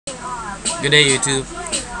Good day, YouTube.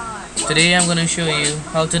 Today I'm gonna show you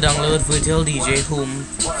how to download Virtual DJ Home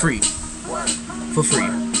for free.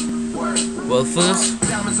 Well,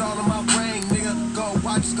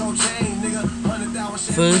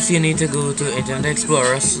 first you need to go to Internet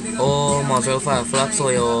Explorer or Mozilla Firefox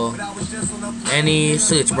or your any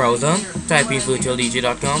search browser. Type in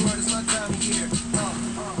virtualdj.com.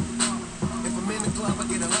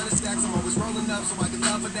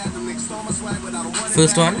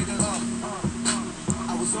 First one,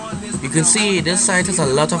 you can see this site has a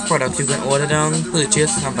lot of products you can order down,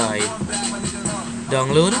 purchase and buy.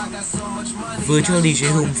 Download Virtual DJ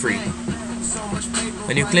Home free.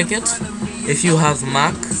 When you click it, if you have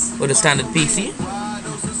Mac or the standard PC,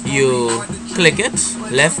 you click it,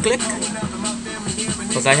 left click,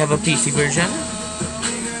 because I have a PC version,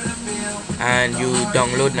 and you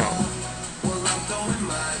download now.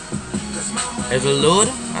 It will load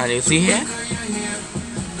and you see here.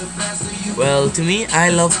 Well, to me, I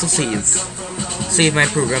love to save my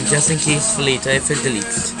program just in case for later if it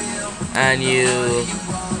deletes, and you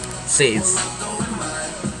save.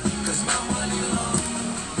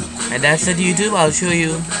 And that's it, YouTube. I'll show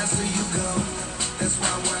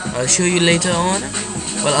you later on.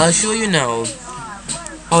 Well, I'll show you now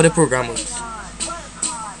how the program works.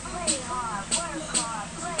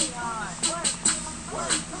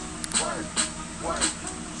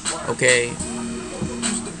 Okay,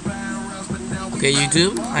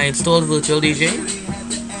 YouTube, I installed Virtual DJ.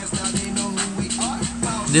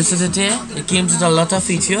 This is it here. It comes with a lot of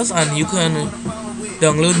features, and you can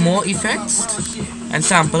download more effects and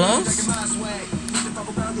samplers.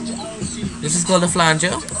 This is called the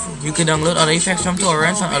flanger. You can download other effects from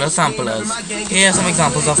torrents and other samplers. Here are some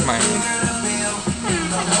examples of mine.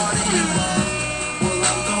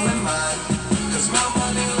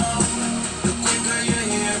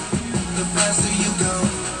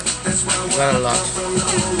 Got a lot.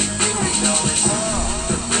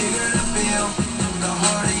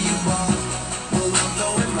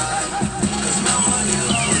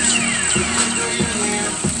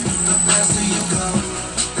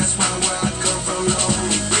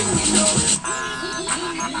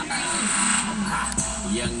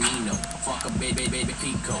 Young Nino, fuck a baby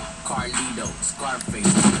Pico, Carlito, Scarface,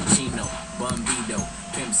 Cappuccino, Bumbido,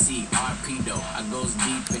 Pimp C, Arpedo. I goes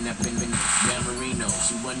deep in that Dan Marino.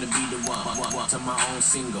 She wanna be the one to my own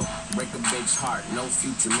single. Break a bitch heart, no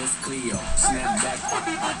future, Miss Cleo. Snap back,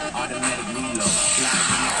 automatic reload.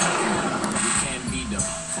 You can't beat them.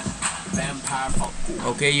 Vampire.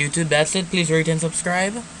 Okay, YouTube, that's it. Please rate and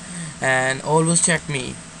subscribe, and always check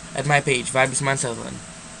me at my page, VibEZ 7.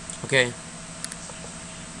 Okay.